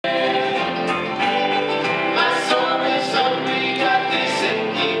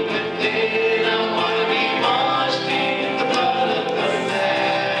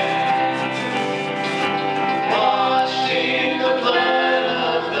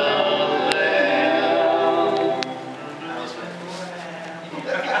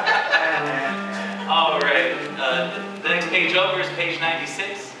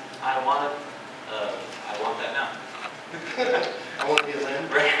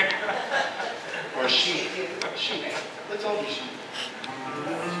sheep. Sheep. Let's all be sheep.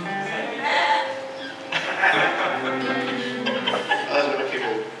 Okay,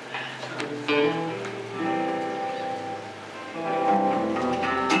 cool.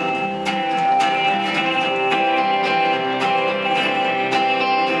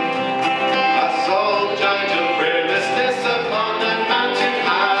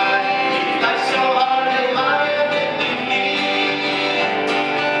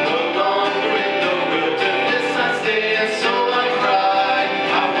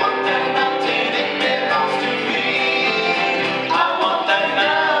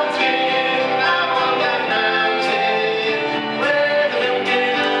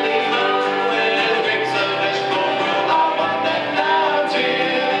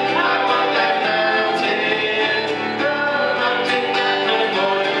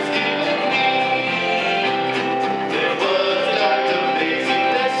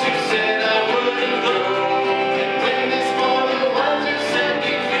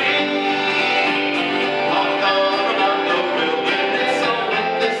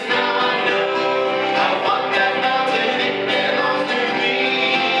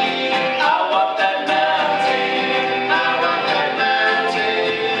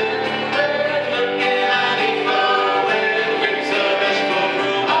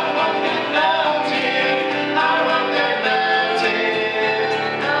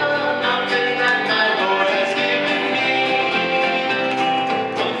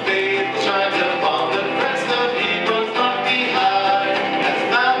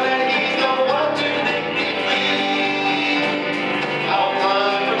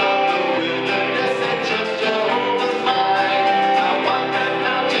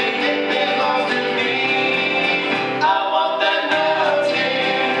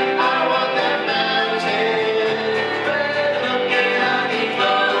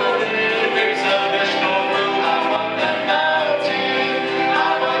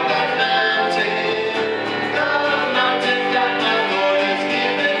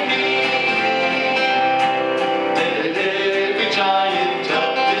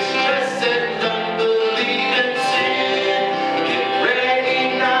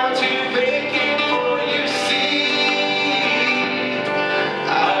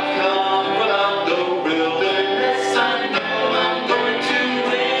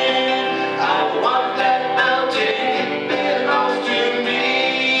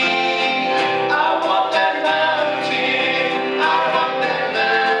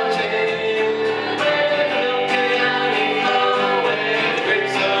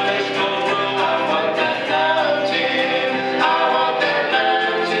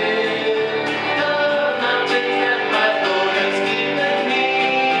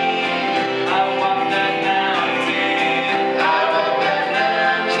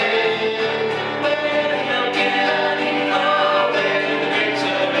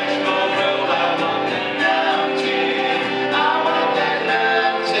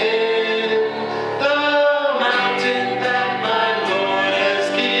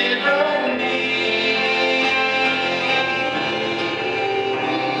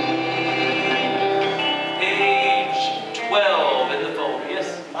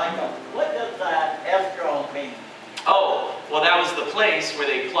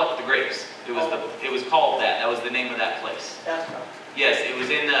 It was called that. That was the name of that place. That's right. Yes, it was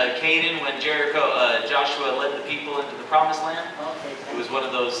in Canaan when Joshua led the people into the Promised Land. Okay. It was one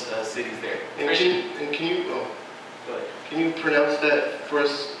of those cities there. And can you pronounce that for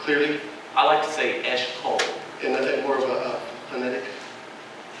us clearly? I like to say Eshkol. And more of a phonetic.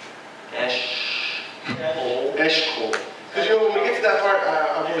 Eshkol. Eshkol. Because when we get to that part,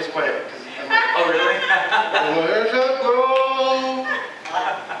 I'm always quiet. Oh really? Where's that grow?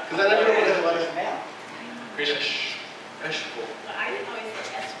 Because I never know what the hell that is. Eshkol. I didn't always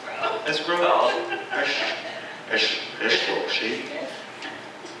say escrow. Escrow? Oh. Eshkol, see?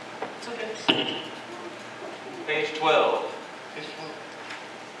 It's okay. Page 12. Page 12.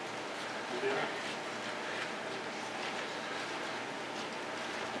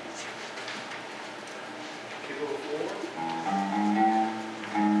 Okay, go forward.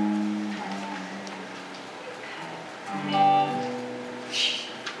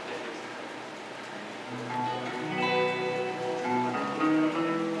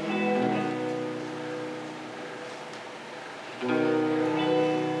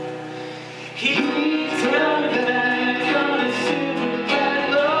 He tells me that he's gonna soon get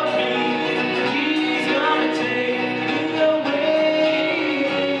love me.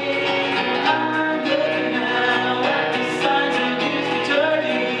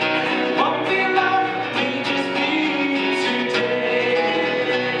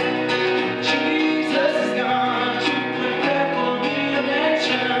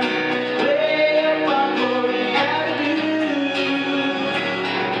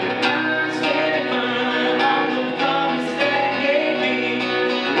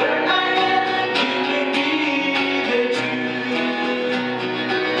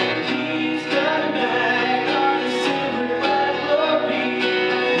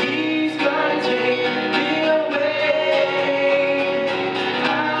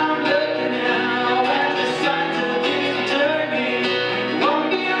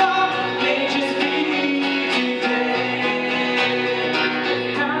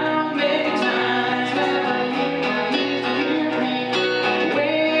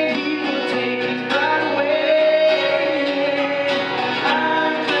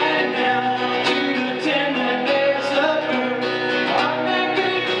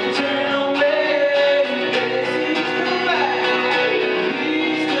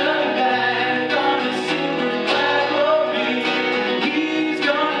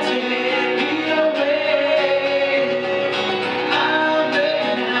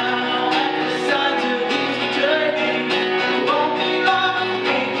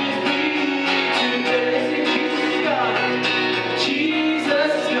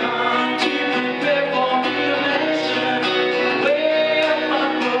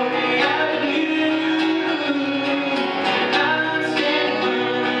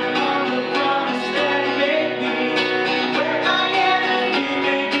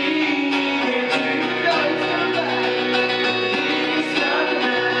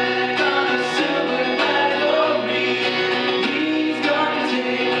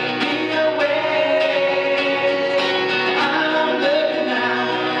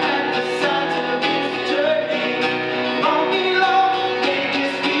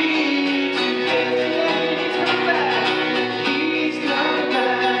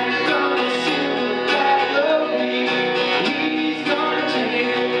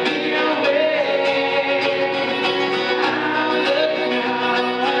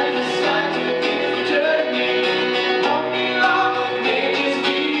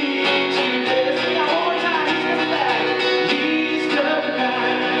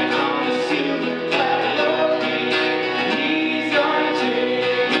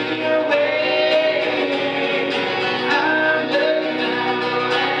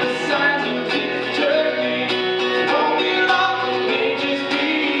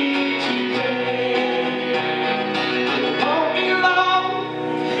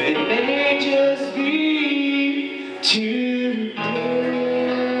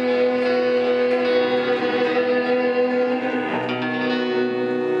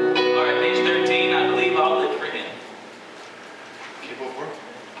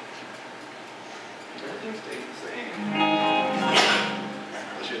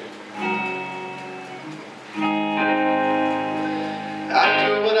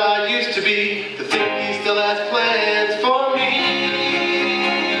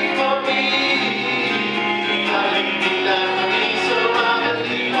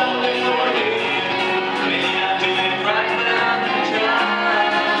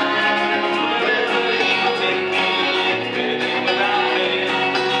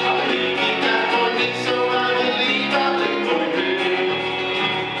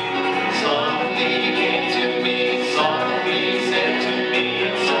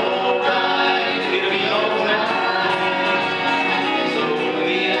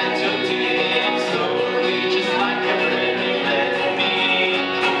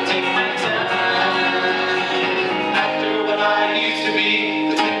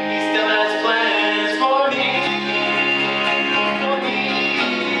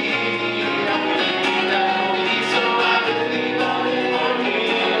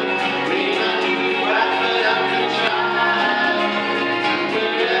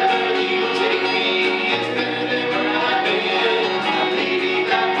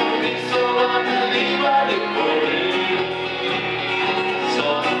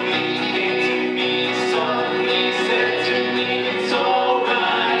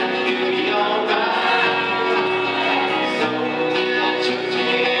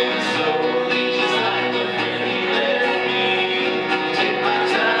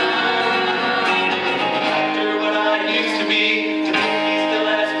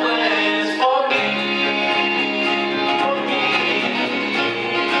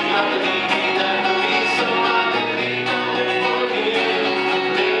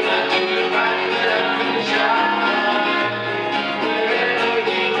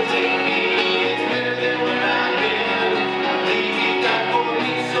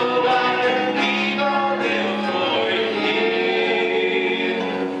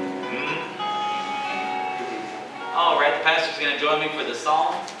 going to join me for the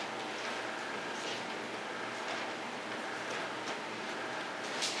psalm.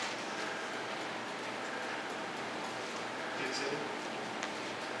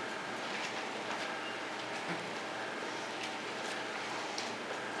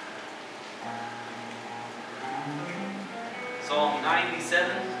 Psalm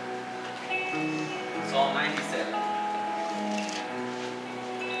 97. Psalm 97.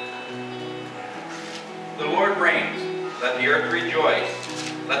 The Lord reigns. Let the earth rejoice.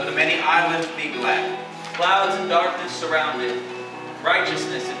 Let the many islands be glad. Clouds and darkness surround it.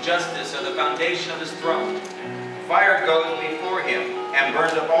 Righteousness and justice are the foundation of his throne. Fire goes before him and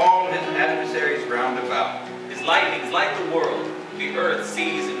burns up all his adversaries round about. His lightnings light the world. The earth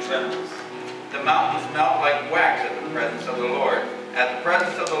sees and trembles. The mountains melt like wax at the presence of the Lord. At the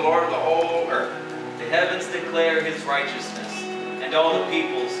presence of the Lord of the whole earth. The heavens declare his righteousness, and all the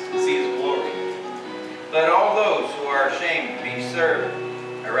peoples see his glory. Let all those who are ashamed be served,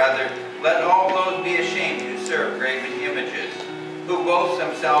 or rather, let all those be ashamed who serve graven images, who boast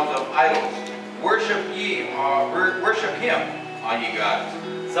themselves of idols. Worship him, all ye gods.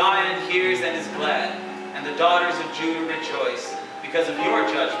 Zion hears and is glad, and the daughters of Judah rejoice, because of your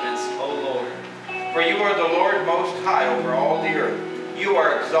judgments, O Lord. For you are the Lord most high over all the earth. You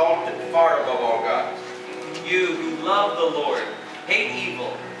are exalted far above all gods. You who love the Lord, hate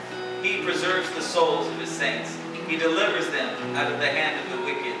evil. He preserves the souls of his saints. He delivers them out of the hand of the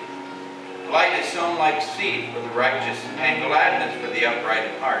wicked. Light is sown like seed for the righteous, and gladness for the upright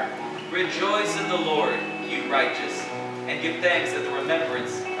in heart. Rejoice in the Lord, you righteous, and give thanks at the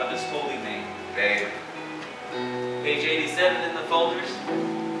remembrance of his holy name. Okay. Page 87 in the folders.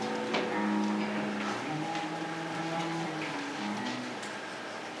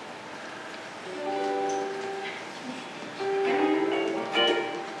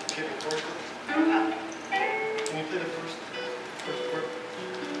 Can you play the first part?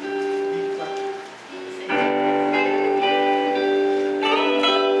 E flat.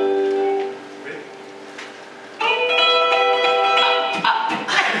 Ready?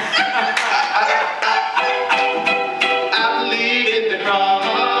 I believe in the cross.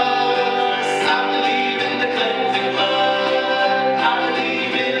 I believe in the cleansing blood. I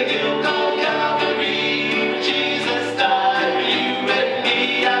believe in the guilt on Calvary. When Jesus died for you and me.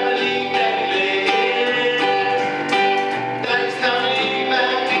 I believe that He lives. That He's coming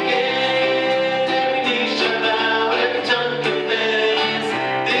back again. Every knee shall bow, every tongue confess.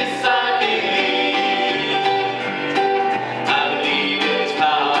 This I believe. I believe in His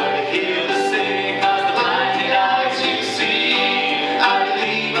power to heal the sick, cause the blinded eyes you see. I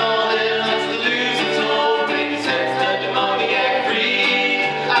believe all hell has to lose its hold when He sets the demoniac free.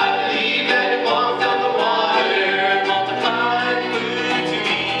 I believe that He walked on the water and multiplied food to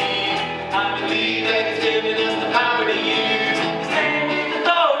eat. I believe that He's given us the power to use His name with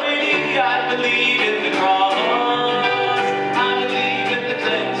authority. I believe in the cross. I believe in the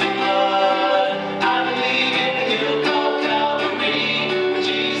cleansing blood. I believe in the hill called Calvary. When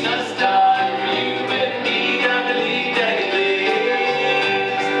Jesus died for you and me. I believe that He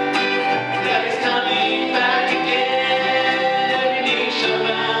lives. That He's coming back again. Every knee shall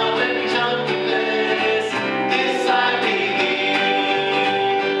bow, every tongue confess. This I believe.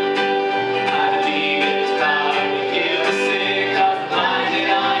 I believe in His power to heal the sick, cause the blinded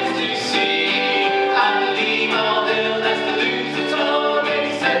eyes to see. I believe all hell has to lose its hold when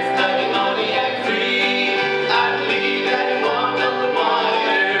He sets the demoniac free. I believe that He walked on the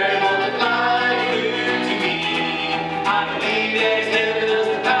water and multiplied food to eat. I believe that He's given us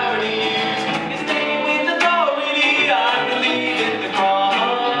the power to use His name with authority. I believe in the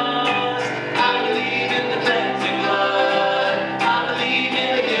cross. I believe in the cleansing blood. I believe in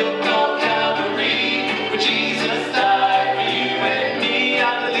the guilt called Calvary. When Jesus died for you and me. I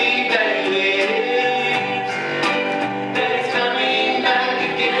believe that He lives. That He's coming back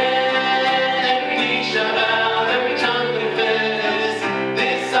again. Every knee shall bow, every tongue confess.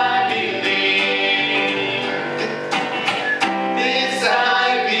 This I believe. This I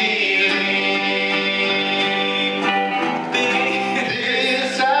believe.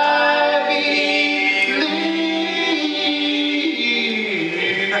 This I believe.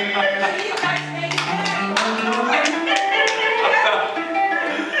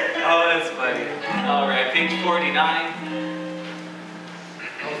 Oh, that's funny. All right, page 49. That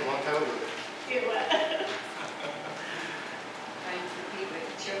was a long time ago. It was. Trying to be with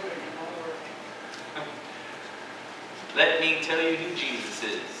children and all work. Let me tell you who Jesus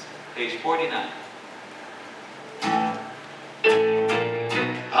is. Page 49.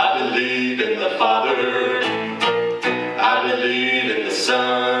 I believe in the Father. I believe in the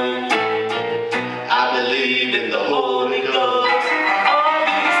Son. I believe in the Holy Ghost.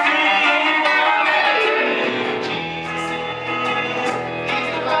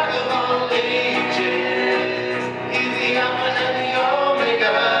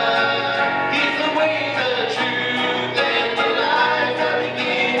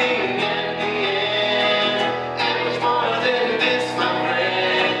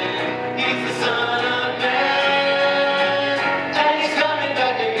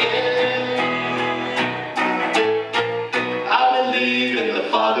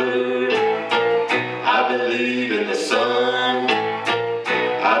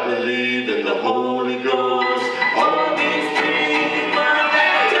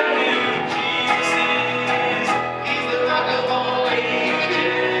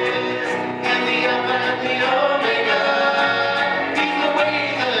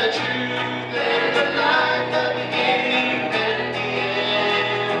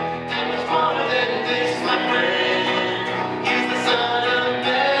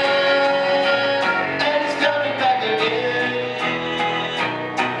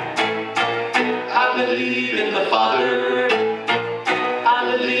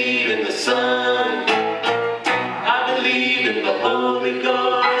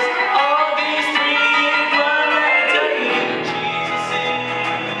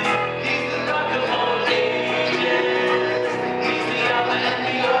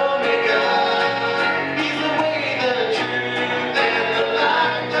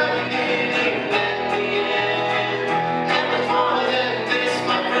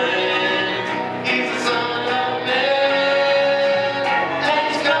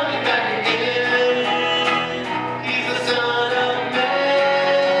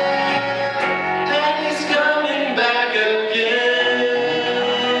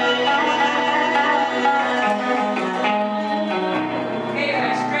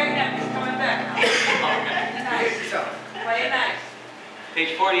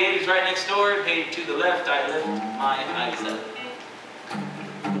 Page 48 is right next door. Page to the left, I lift my eyes up.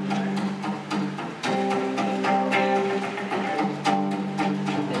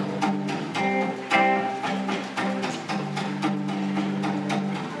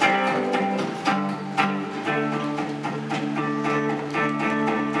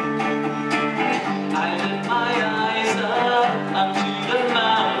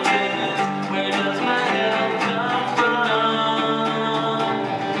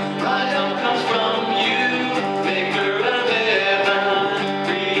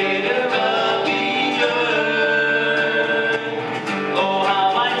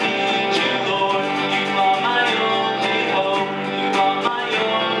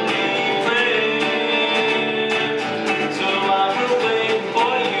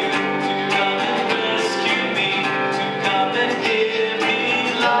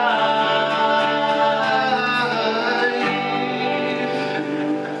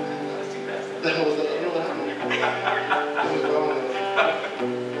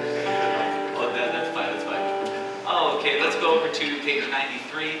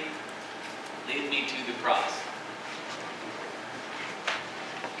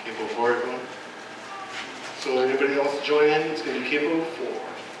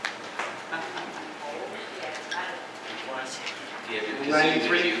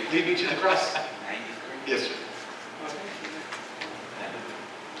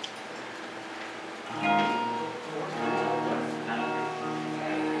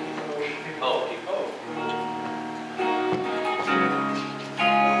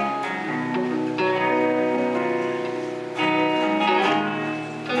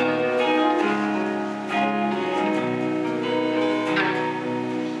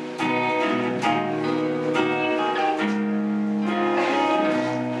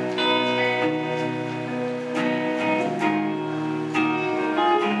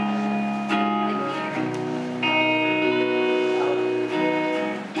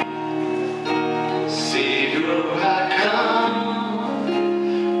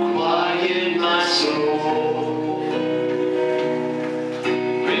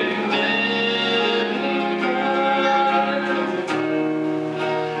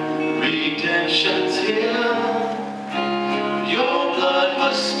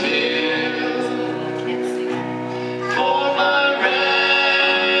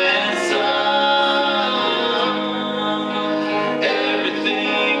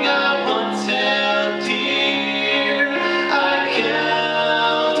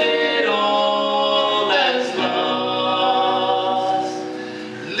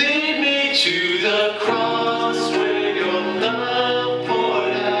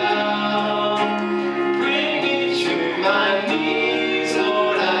 My knees,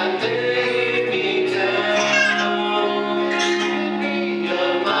 Lord, I lift.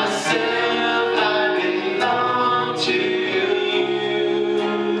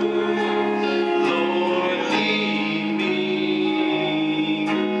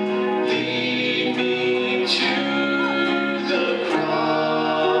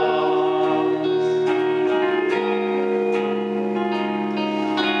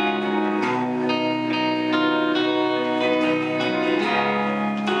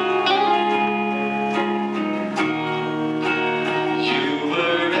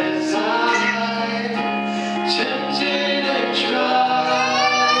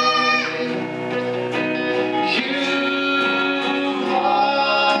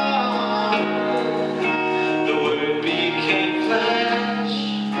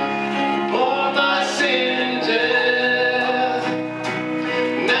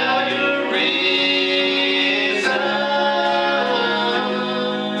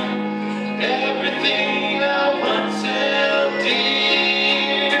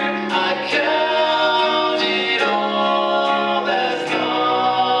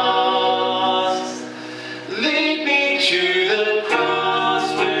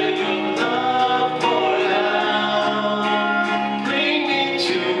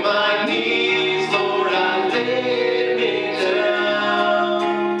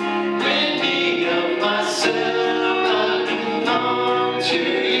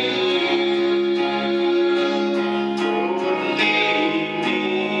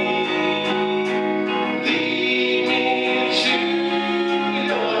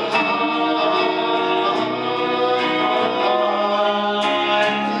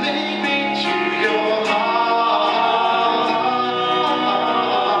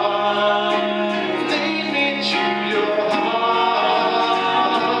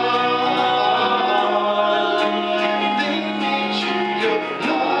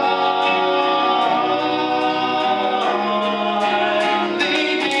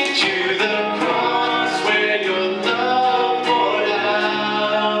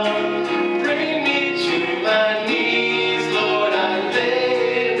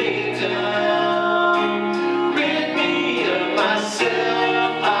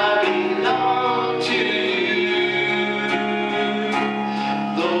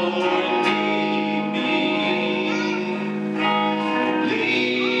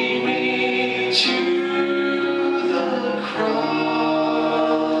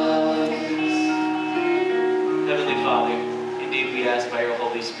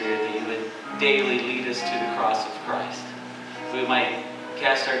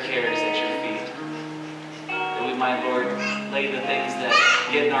 cast our cares at your feet. That we might, Lord, lay the things that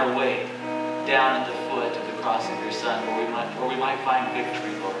get in our way down at the foot of the cross of your Son, where we might find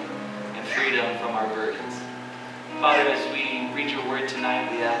victory, Lord, and freedom from our burdens. Father, as we read your word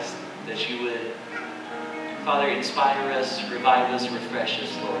tonight, we ask that you would, Father, inspire us, revive us, refresh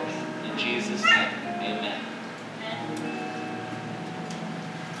us, Lord. In Jesus' name, amen.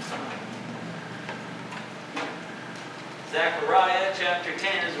 Zechariah chapter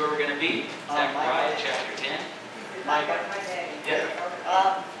 10 is where we're going to be. Zechariah chapter 10. My Yeah.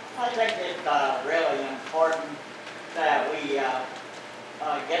 I think it's really important that we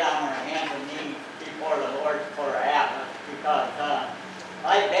get on our hands and knees before the Lord for Atlas, because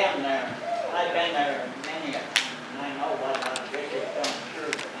I've been there many a time, and I know what Vic has done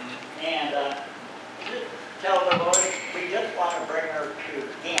through. And just tell the Lord we just want to bring her to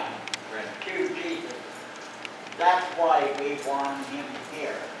Him, to Jesus. That's why we want Him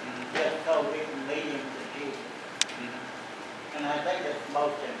here, just so we can lead Him to Jesus. And I think it's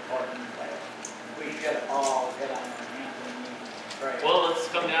most important that we should all get on our hands and knees and pray. Well, let's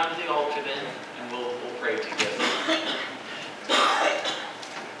come down to the altar then, and we'll pray together.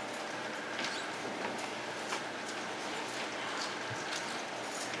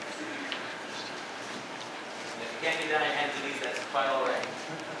 If you can't get down on your hands and knees, that's quite all right.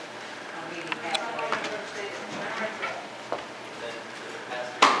 Then the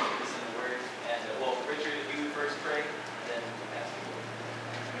pastor will listen to the word. And, well, Richard, if you first pray, then the pastor will.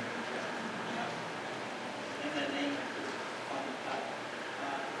 In the name of Jesus, Father God,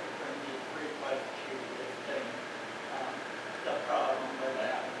 bring these requests to this thing, the problem with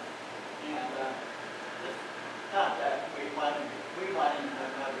that. And just not that we want him to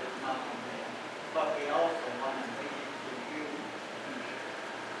know his mom and dad, but we also want him to lead to you,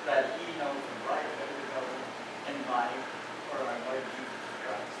 that he knows the right way to go in life for our Lord Jesus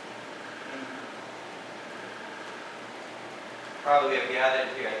Christ. Amen. Father, we have gathered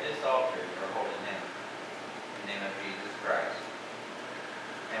here at this altar in your holy name, in the name of Jesus Christ.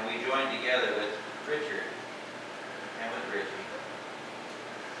 And we join together with Richard and with Richie.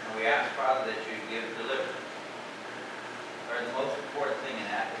 And we ask, Father, that you give deliverance. Lord, the most important thing in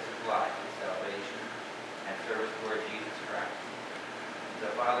that is life, is salvation, and service toward Jesus Christ. So,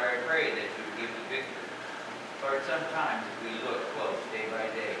 Father, I pray that you would give the victory. Lord, sometimes as we look close day by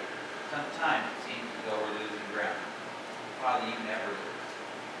day, sometimes it seems as though we're losing ground. Father, you never lose.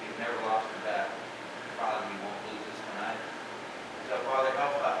 You've never lost a battle. Father, you won't lose this one either. So, Father,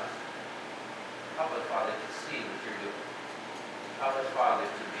 help us. Help us, Father, to see what you're doing. Help us, Father,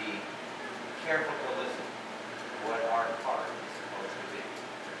 to be careful to listen to what our part is supposed to be.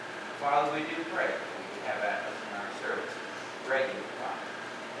 Father, we do pray that we would have Atlas in our service regularly, Father.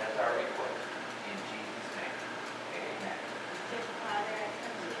 That's our request. In Jesus' name, amen. Dear Father, I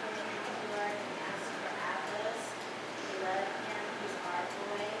come to you in the Lord and ask for Atlas. We love him. He's our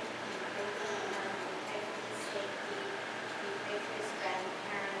boy. We pray for him. We pray for his safety. We pray for his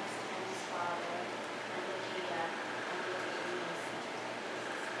grandparents and his father and Lucia and the babies.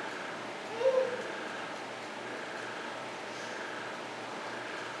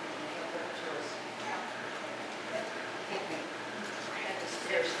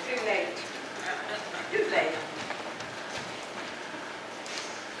 It's too late. Too late.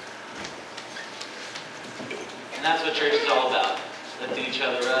 And that's what church is all about. Lifting each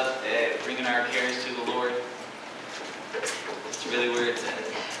other up, bringing our cares to the Lord. It's really where it's at.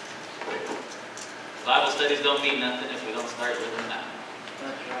 Bible studies don't mean nothing if we don't start living them out.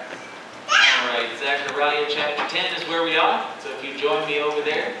 That's right. All right, Zechariah chapter 10 is where we are. So if you join me over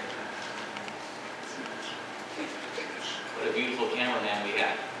there. What a beautiful cameraman we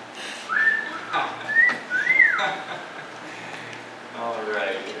have. All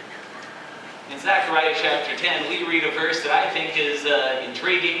right. In Zechariah chapter 10, we read a verse that I think is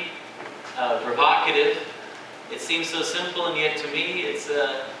intriguing, provocative. It seems so simple, and yet to me, it's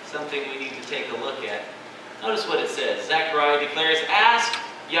something we need to take a look at. Notice what it says. Zechariah declares, "Ask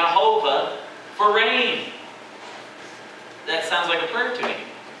Jehovah for rain." That sounds like a prayer to me.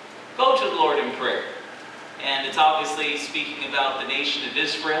 Go to the Lord in prayer. And it's obviously speaking about the nation of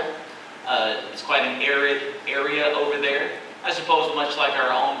Israel. It's quite an arid area over there. I suppose much like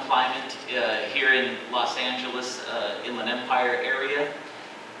our own climate here in Los Angeles, Inland Empire area.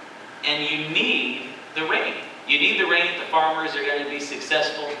 And you need the rain. You need the rain if the farmers are going to be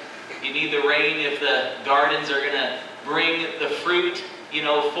successful. You need the rain if the gardens are going to bring the fruit,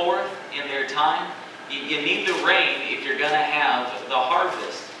 forth in their time. You need the rain if you're going to have the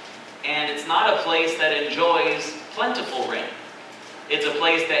harvest. And it's not a place that enjoys plentiful rain. It's a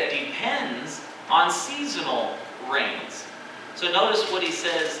place that depends on seasonal rains. So notice what he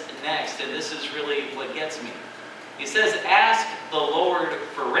says next, and this is really what gets me. He says, ask the Lord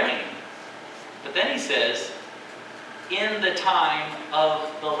for rain. But then he says, in the time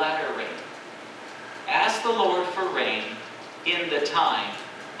of the latter rain. Ask the Lord for rain in the time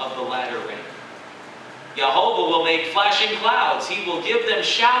of the latter rain. Jehovah will make flashing clouds. He will give them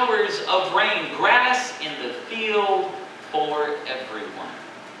showers of rain, grass in the field for everyone.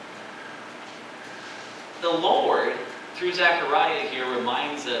 The Lord, through Zechariah here,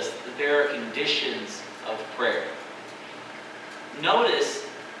 reminds us that there are conditions of prayer. Notice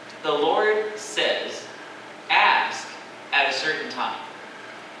the Lord says, ask at a certain time.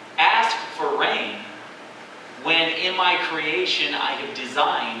 Ask for rain when in my creation I have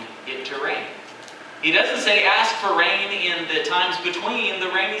designed it to rain. He doesn't say ask for rain in the times between the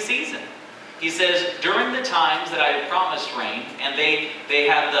rainy season. He says during the times that I have promised rain, and they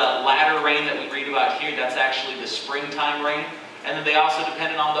have the latter rain that we read about here, that's actually the springtime rain. And then they also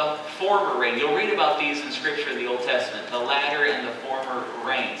depended on the former rain. You'll read about these in Scripture in the Old Testament, the latter and the former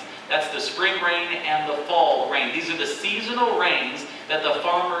rains. That's the spring rain and the fall rain. These are the seasonal rains that the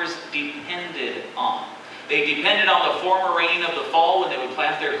farmers depended on. They depended on the former rain of the fall when they would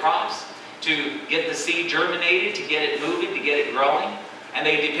plant their crops to get the seed germinated, to get it moving, to get it growing. And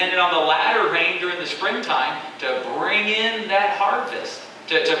they depended on the latter rain during the springtime to bring in that harvest,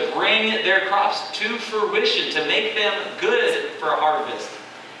 to bring their crops to fruition, to make them good for harvest.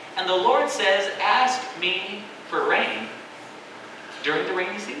 And the Lord says, ask me for rain during the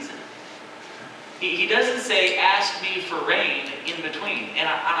rainy season. He doesn't say, ask me for rain in between. And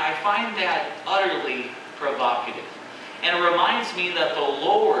I find that utterly provocative. And it reminds me that the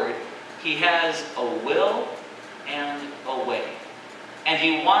Lord, He has a will and a way. And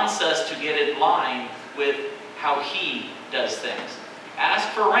He wants us to get in line with how He does things. Ask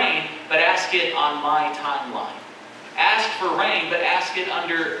for rain, but ask it on my timeline. Ask for rain, but ask it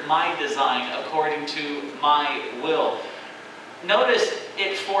under my design, according to my will. Notice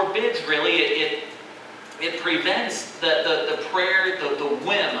it forbids, really, it prevents the prayer, the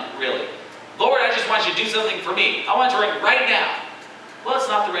whim, really. Lord, I just want you to do something for me. I want it to rain right now. Well, it's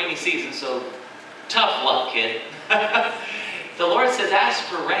not the rainy season, so tough luck, kid. The Lord says, ask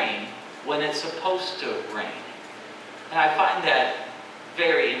for rain when it's supposed to rain. And I find that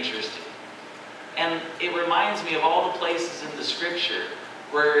very interesting. And it reminds me of all the places in the Scripture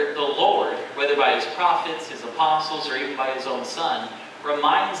where the Lord, whether by His prophets, His apostles, or even by His own Son,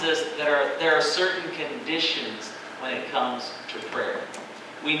 reminds us that there are certain conditions when it comes to prayer.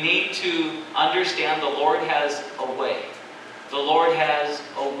 We need to understand the Lord has a way. The Lord has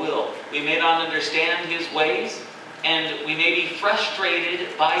a will. We may not understand His ways, and we may be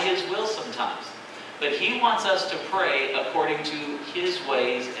frustrated by His will sometimes. But He wants us to pray according to His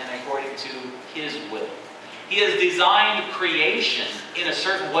ways and according to His will. He has designed creation in a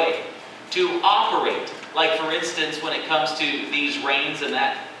certain way to operate. Like, for instance, when it comes to these rains in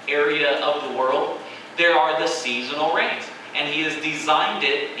that area of the world, there are the seasonal rains. And He has designed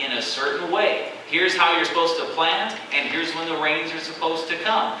it in a certain way. Here's how you're supposed to plant, and here's when the rains are supposed to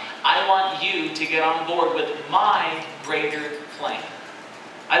come. I want you to get on board with my greater plan.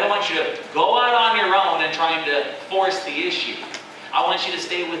 I don't want you to go out on your own and trying to force the issue. I want you to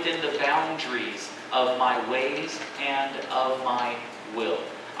stay within the boundaries of my ways and of my will.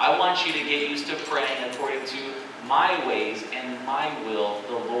 I want you to get used to praying according to my ways and my will,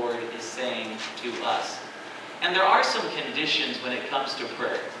 the Lord is saying to us. And there are some conditions when it comes to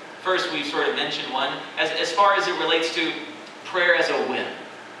prayer. First, we've sort of mentioned one, as far as it relates to prayer as a whim.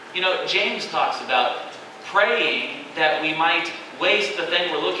 You know, James talks about praying that we might waste the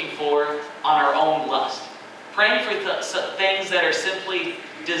thing we're looking for on our own lust. Praying for things that are simply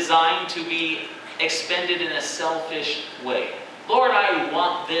designed to be expended in a selfish way. Lord, I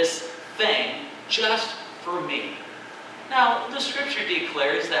want this thing just for me. Now, the Scripture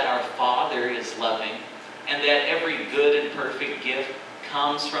declares that our Father is loving and that every good and perfect gift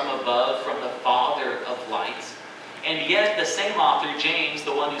comes from above, from the Father of lights. And yet the same author, James,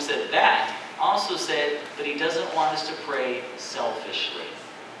 the one who said that, also said that he doesn't want us to pray selfishly.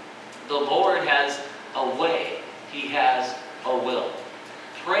 The Lord has a way. He has a will.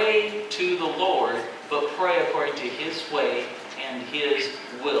 Pray to the Lord, but pray according to His way and His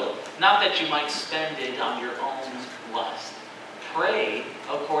will. Not that you might spend it on your own lust. Pray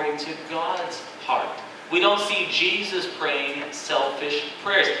according to God's heart. We don't see Jesus praying selfish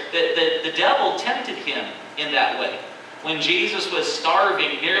prayers. The devil tempted Him in that way. When Jesus was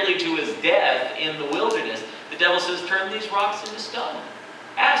starving nearly to his death in the wilderness, the devil says, turn these rocks into stone.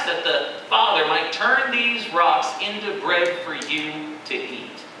 Ask that the Father might turn these rocks into bread for you to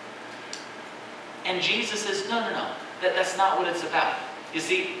eat. And Jesus says, no. That's not what it's about. You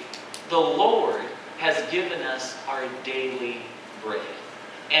see, the Lord has given us our daily bread.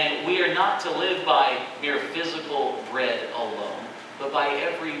 And we are not to live by mere physical bread alone, but by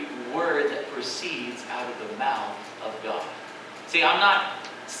every word that proceeds out of the mouth of God. See, I'm not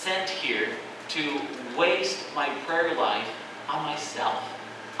sent here to waste my prayer life on myself,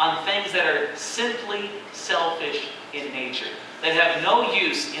 on things that are simply selfish in nature, that have no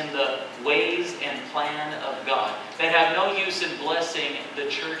use in the ways and plan of God, that have no use in blessing the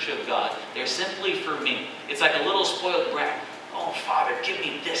church of God. They're simply for me. It's like a little spoiled brat. Oh, Father, give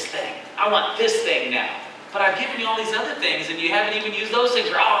me this thing. I want this thing now. But I've given you all these other things, and you haven't even used those things.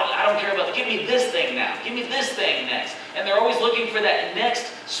 Or, oh, I don't care about that. Give me this thing now. Give me this thing next. And they're always looking for that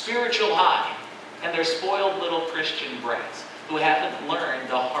next spiritual high. And they're spoiled little Christian brats who haven't learned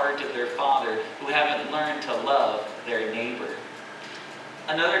the heart of their Father, who haven't learned to love their neighbor.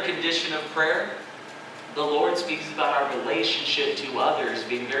 Another condition of prayer, the Lord speaks about our relationship to others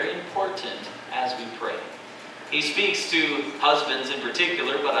being very important as we pray. He speaks to husbands in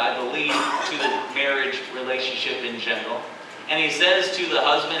particular, but I believe to the marriage relationship in general. And he says to the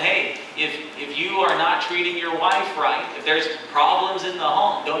husband, hey, if you are not treating your wife right, if there's problems in the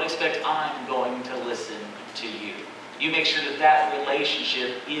home, don't expect I'm going to listen to you. You make sure that that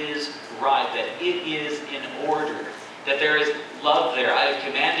relationship is right, that it is in order, that there is love there. I have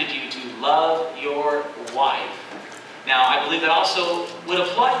commanded you to love your wife. Now, I believe that also would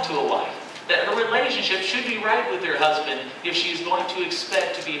apply to a wife, that her relationship should be right with her husband if she's going to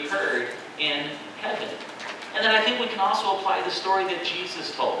expect to be heard in heaven. And then I think we can also apply the story that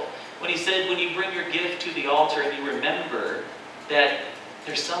Jesus told, when he said, when you bring your gift to the altar and you remember that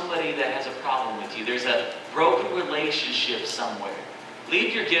there's somebody that has a problem with you, there's a broken relationship somewhere,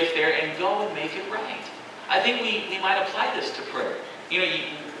 leave your gift there and go and make it right. I think we might apply this to prayer. You know,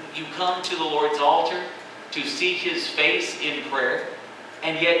 you come to the Lord's altar to seek His face in prayer,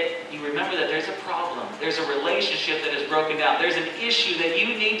 and yet you remember that there's a problem. There's a relationship that is broken down. There's an issue that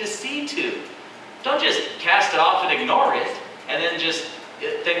you need to see to. Don't just cast it off and ignore it, and then just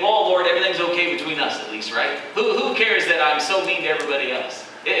think, well, Lord, everything's okay between us at least, right? Who cares that I'm so mean to everybody else?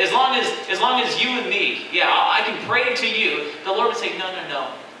 As long as you and me, yeah, I can pray to you. The Lord would say, no.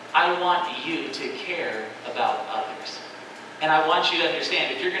 I want you to care about others. And I want you to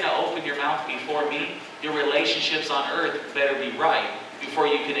understand, if you're going to open your mouth before me, your relationships on earth better be right before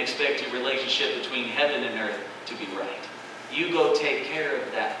you can expect your relationship between heaven and earth to be right. You go take care of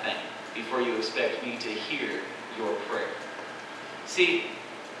that thing before you expect me to hear your prayer. See,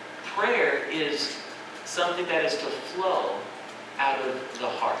 prayer is something that is to flow out of the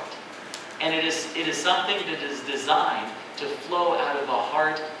heart. And it is something that is designed to flow out of a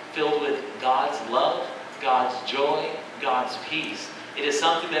heart filled with God's love, God's joy, God's peace. It is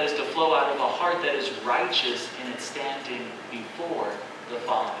something that is to flow out of a heart that is righteous in its standing before the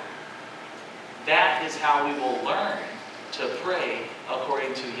Father. That is how we will learn to pray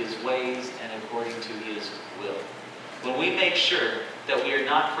according to His ways and according to His will. When we make sure that we are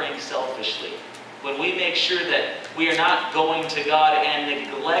not praying selfishly, when we make sure that we are not going to God and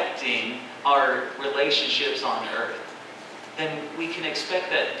neglecting our relationships on earth, then we can expect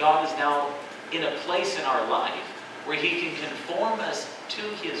that God is now in a place in our life where He can conform us to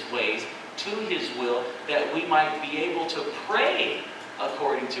His ways, to His will, that we might be able to pray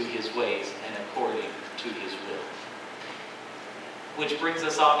according to His ways and according to His will. Which brings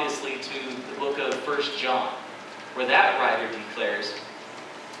us obviously to the book of 1 John, where that writer declares,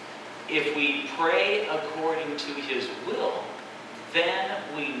 if we pray according to His will, then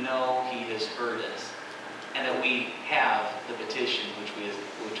we know He has heard us, and that we have the petition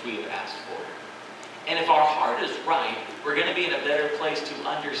which we have asked for. And if our heart is right, we're going to be in a better place to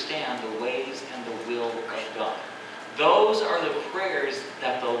understand the ways and the will of God. Those are the prayers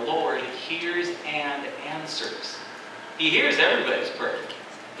that the Lord hears and answers. He hears everybody's prayer,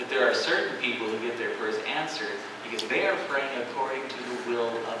 but there are certain people who get their prayers answered because they are praying according to the will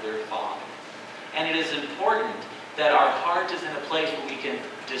of their Father. And it is important that our heart is in a place where we can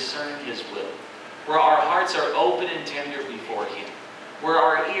discern His will, where our hearts are open and tender before Him, where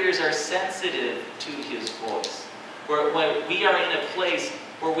our ears are sensitive to His voice, where we are in a place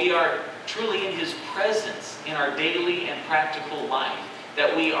where we are truly in His presence in our daily and practical life,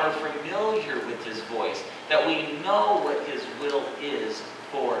 that we are familiar with His voice, that we know what His will is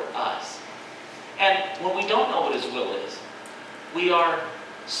for us. And when we don't know what His will is, we are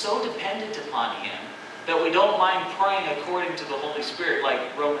so dependent upon Him that we don't mind praying according to the Holy Spirit,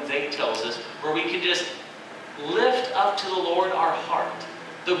 like Romans 8 tells us, where we can just lift up to the Lord our heart,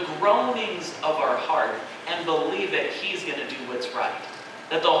 the groanings of our heart, and believe that He's going to do what's right.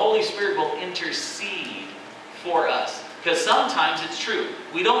 That the Holy Spirit will intercede for us. Because sometimes it's true.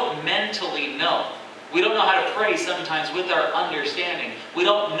 We don't mentally know. We don't know how to pray sometimes with our understanding. We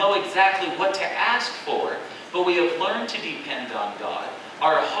don't know exactly what to ask for, but we have learned to depend on God.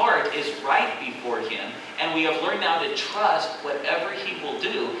 Our heart is right before Him, and we have learned now to trust whatever He will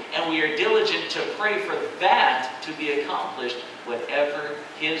do, and we are diligent to pray for that to be accomplished, whatever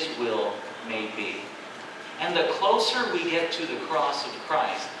His will may be. And the closer we get to the cross of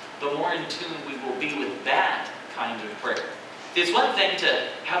Christ, the more in tune we will be with that kind of prayer. It's one thing to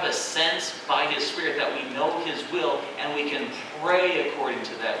have a sense by His Spirit that we know His will and we can pray according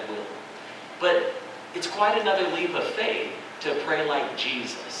to that will. But it's quite another leap of faith to pray like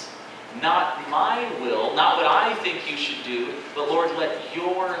Jesus. Not my will, not what I think you should do, but Lord, let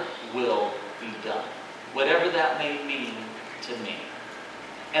your will be done. Whatever that may mean to me.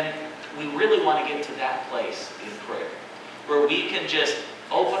 And we really want to get to that place in prayer, where we can just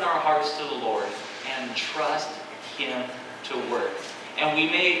open our hearts to the Lord and trust Him to work. And we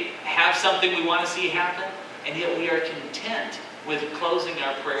may have something we want to see happen, and yet we are content with closing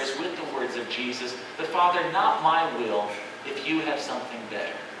our prayers with the words of Jesus, but Father, not my will, if you have something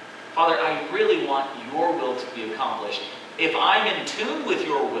better. Father, I really want your will to be accomplished. If I'm in tune with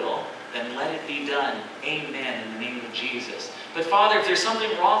your will, then let it be done. Amen, in the name of Jesus. But Father, if there's something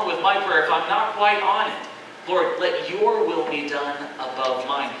wrong with my prayer, if I'm not quite on it, Lord, let your will be done above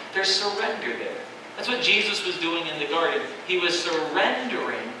mine. There's surrender there. That's what Jesus was doing in the garden. He was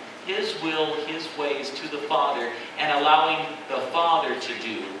surrendering His will, His ways to the Father, and allowing the Father to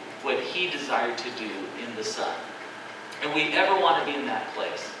do what He desired to do in the Son. And we ever want to be in that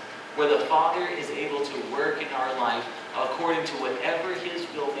place where the Father is able to work in our life according to whatever His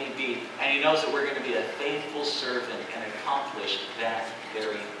will may be, and He knows that we're going to be a faithful servant and accomplish that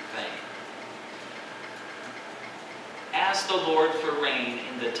very thing. Ask the Lord for rain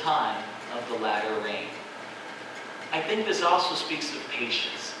in the time of the latter rain. I think this also speaks of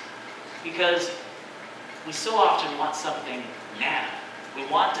patience, because we so often want something now. We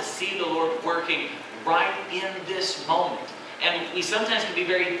want to see the Lord working right in this moment. And we sometimes can be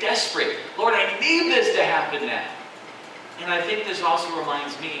very desperate. Lord, I need this to happen now. And I think this also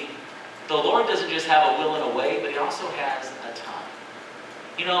reminds me, the Lord doesn't just have a will and a way, but He also has a time.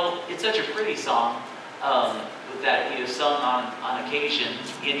 You know, it's such a pretty song that we have sung on occasion,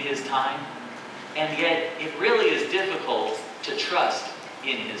 in His time. And yet, it really is difficult to trust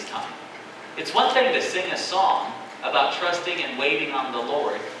in His time. It's one thing to sing a song about trusting and waiting on the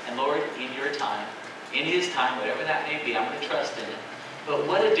Lord. And Lord, in your time, in His time, whatever that may be, I'm going to trust in it. But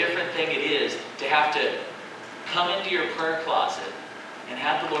what a different thing it is to have to come into your prayer closet and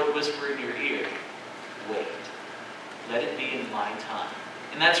have the Lord whisper in your ear, wait, let it be in my time.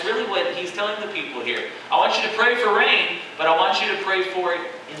 And that's really what He's telling the people here. I want you to pray for rain, but I want you to pray for it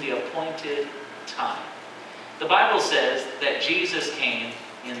in the appointed time. The Bible says that Jesus came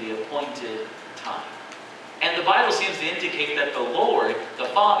in the appointed time. And the Bible seems to indicate that the Lord, the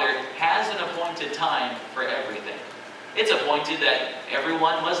Father, has an appointed time for everything. It's appointed that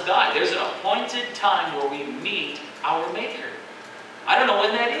everyone must die. There's an appointed time where we meet our Maker. I don't know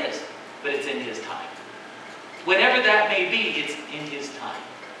when that is, but it's in His time. Whenever that may be, it's in His time.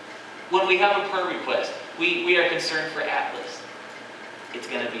 When we have a prayer request, we are concerned for Atlas. It's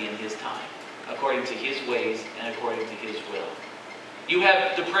going to be in His time, according to His ways and according to His will. You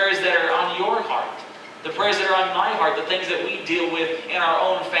have the prayers that are on your heart, the prayers that are on my heart, the things that we deal with in our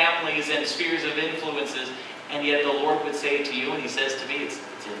own families and spheres of influences, and yet the Lord would say to you, and He says to me, it's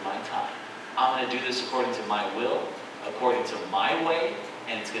in my time. I'm going to do this according to my will, according to my way,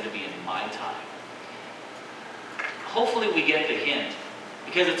 and it's going to be in my time. Hopefully we get the hint,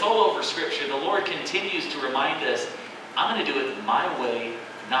 because it's all over Scripture. The Lord continues to remind us, I'm going to do it my way,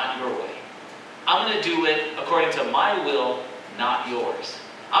 not your way. I'm going to do it according to my will, not yours.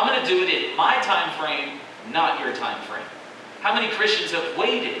 I'm going to do it in my time frame, not your time frame. How many Christians have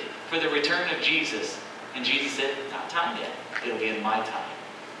waited for the return of Jesus? And Jesus said, not time yet. It'll be in my time.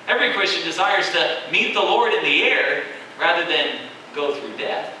 Every Christian desires to meet the Lord in the air rather than go through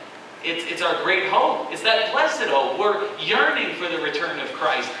death. It's our great hope. It's that blessed hope. We're yearning for the return of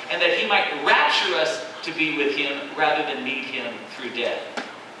Christ and that He might rapture us to be with Him rather than meet Him through death.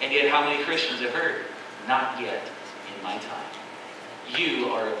 And yet how many Christians have heard? Not yet in my time. You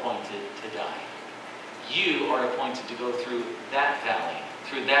are appointed to die. You are appointed to go through that valley,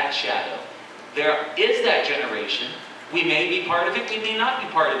 through that shadow. There is that generation. We may be part of it, we may not be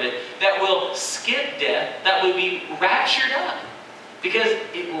part of it, that will skip death, that will be raptured up, because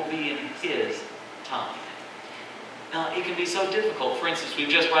it will be in His time. Now, it can be so difficult. For instance, we've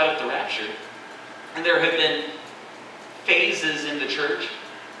just brought up the rapture, and there have been phases in the church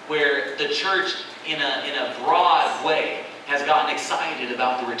where the church in a broad way, has gotten excited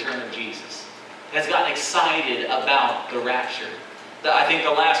about the return of Jesus, has gotten excited about the rapture. I think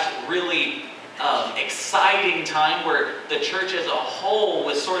the last really exciting time where the church as a whole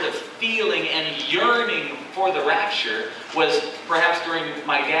was sort of feeling and yearning for the rapture was perhaps during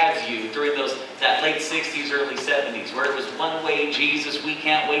my dad's youth, during that late 60s, early 70s, where it was one way Jesus, we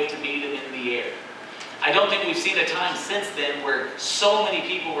can't wait to meet him in the air. I don't think we've seen a time since then where so many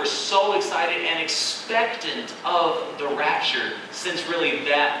people were so excited and expectant of the rapture since really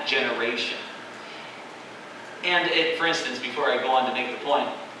that generation. And for instance, before I go on to make the point,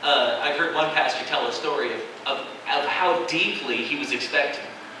 I've heard one pastor tell a story of how deeply he was expecting,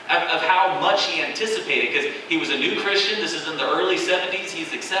 of how much he anticipated, because he was a new Christian. This is in the early 70s.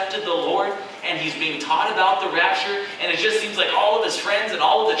 He's accepted the Lord, and he's being taught about the rapture, and it just seems like all of his friends and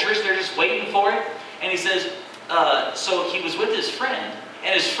all of the church, they're just waiting for it. And he says, so he was with his friend,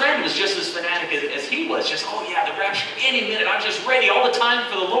 and his friend was just as fanatic as he was. Just, oh yeah, the rapture, any minute, I'm just ready all the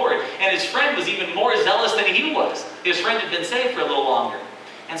time for the Lord. And his friend was even more zealous than he was. His friend had been saved for a little longer.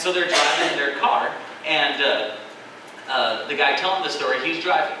 And so they're driving in their car, and the guy telling the story, he's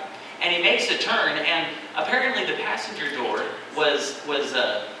driving. And he makes a turn, and apparently the passenger door was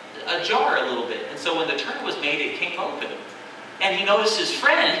ajar a little bit. And so when the turn was made, it came open. And he noticed his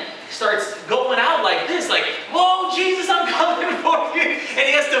friend starts going out like this, like, whoa, Jesus, I'm coming for you. And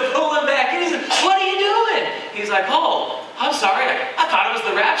he has to pull him back in. He says, what are you doing? He's like, oh, I'm sorry. I thought it was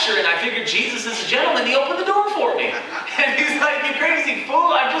the rapture, and I figured Jesus is a gentleman. He opened the door for me. And he's like, you crazy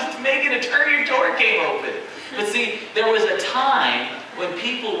fool. I'm just making a turn. Your door came open. But see, there was a time when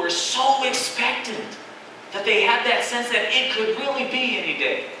people were so expectant that they had that sense that it could really be any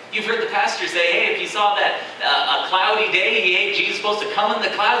day. You've heard the pastor say, hey, if you saw that a cloudy day, hey, Jesus is supposed to come in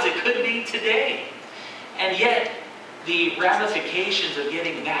the clouds, it could be today. And yet, the ramifications of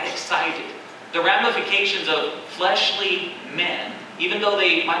getting that excited, the ramifications of fleshly men, even though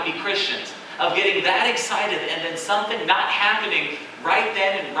they might be Christians, of getting that excited and then something not happening right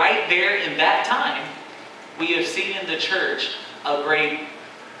then and right there in that time, we have seen in the church a great,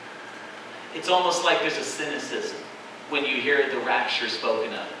 it's almost like there's a cynicism when you hear the rapture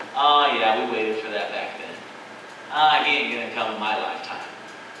spoken of. Oh yeah, we waited for that back then. He ain't going to come in my lifetime.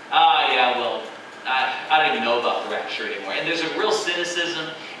 Yeah, well, I don't even know about the rapture anymore. And there's a real cynicism,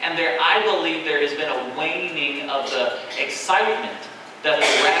 and I believe there has been a waning of the excitement that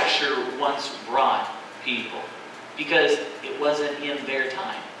the rapture once brought people, because it wasn't in their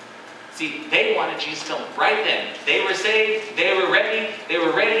time. See, they wanted Jesus to come right then. They were saved, they were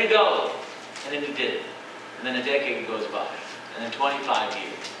ready to go. And then he didn't. And then a decade goes by, and then 25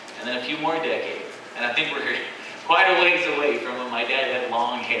 years, and then a few more decades. And I think we're quite a ways away from when my dad had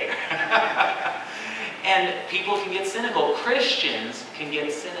long hair. And people can get cynical. Christians can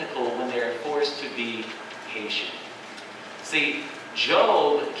get cynical when they're forced to be patient. See,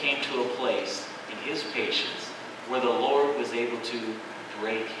 Job came to a place in his patience where the Lord was able to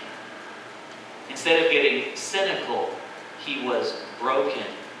break him. Instead of getting cynical, he was broken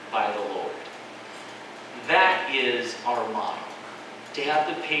by the Lord. That is our model, to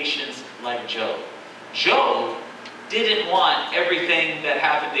have the patience like Job. Job didn't want everything that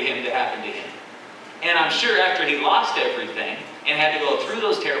happened to him to happen to him. And I'm sure after he lost everything and had to go through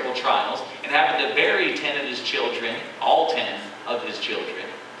those terrible trials and having to bury 10 of his children, all 10 of his children,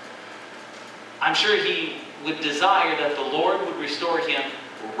 I'm sure he would desire that the Lord would restore him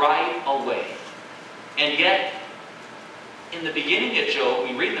right away. And yet, in the beginning of Job,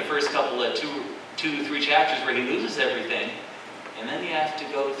 we read in the first couple of 2-3 chapters where he loses everything, and then you have to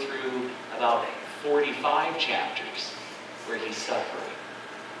go through about 45 chapters where he's suffering.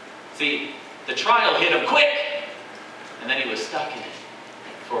 See, the trial hit him quick, and then he was stuck in it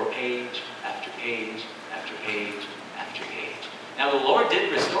for page after page after page after page. Now the Lord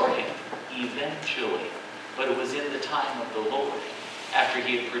did restore him eventually, but it was in the time of the Lord, after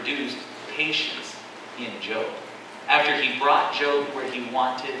he had produced patience in Job, after he brought Job where he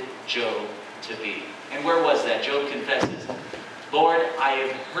wanted Job to be. And where was that? Job confesses, Lord, I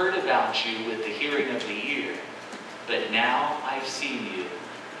have heard about you with the hearing of the ear, but now I've seen you,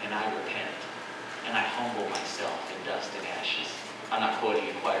 and I repent, and I humble myself in dust and ashes. I'm not quoting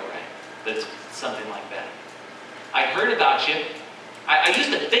it quite right, but it's something like that. I heard about you. I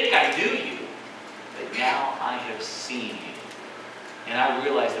used to think I knew you, but now I have seen you. And I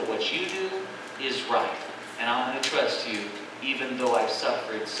realize that what you do is right, and I'm going to trust you even though I've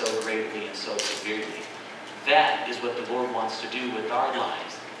suffered so greatly and so severely. That is what the Lord wants to do with our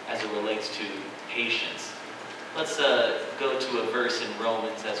lives as it relates to patience. Let's go to a verse in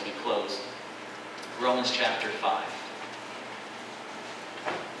Romans as we close. Romans chapter 5.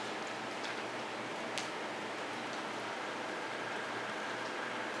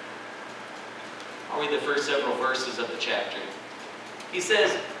 I'll read the first several verses of the chapter. He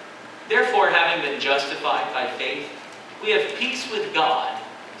says, "Therefore, having been justified by faith, we have peace with God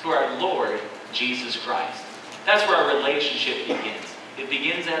through our Lord Jesus Christ." That's where our relationship begins. It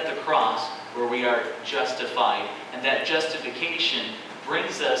begins at the cross where we are justified. And that justification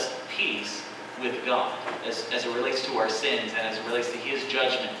brings us peace with God as it relates to our sins and as it relates to His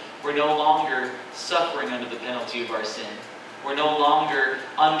judgment. We're no longer suffering under the penalty of our sin. We're no longer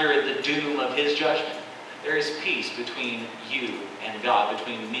under the doom of His judgment. There is peace between you and God,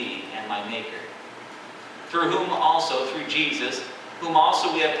 between me and my Maker. Through whom also, through Jesus, whom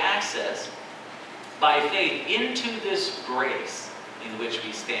also we have access by faith into this grace in which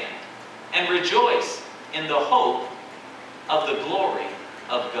we stand, and rejoice in the hope of the glory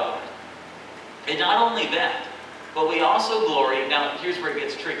of God. And not only that, but we also glory. Now, here's where it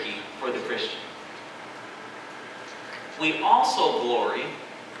gets tricky for the Christian. We also glory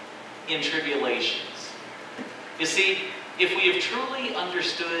in tribulations. You see, if we have truly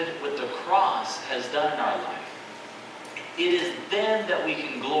understood what the cross has done in our life, it is then that we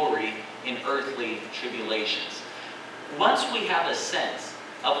can glory in earthly tribulations. Once we have a sense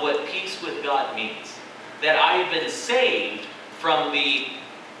of what peace with God means, that I have been saved from the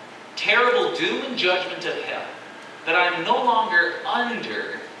terrible doom and judgment of hell, that I'm no longer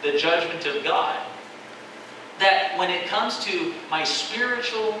under the judgment of God, that when it comes to my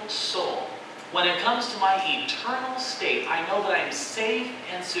spiritual soul, when it comes to my eternal state, I know that I'm safe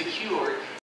and secure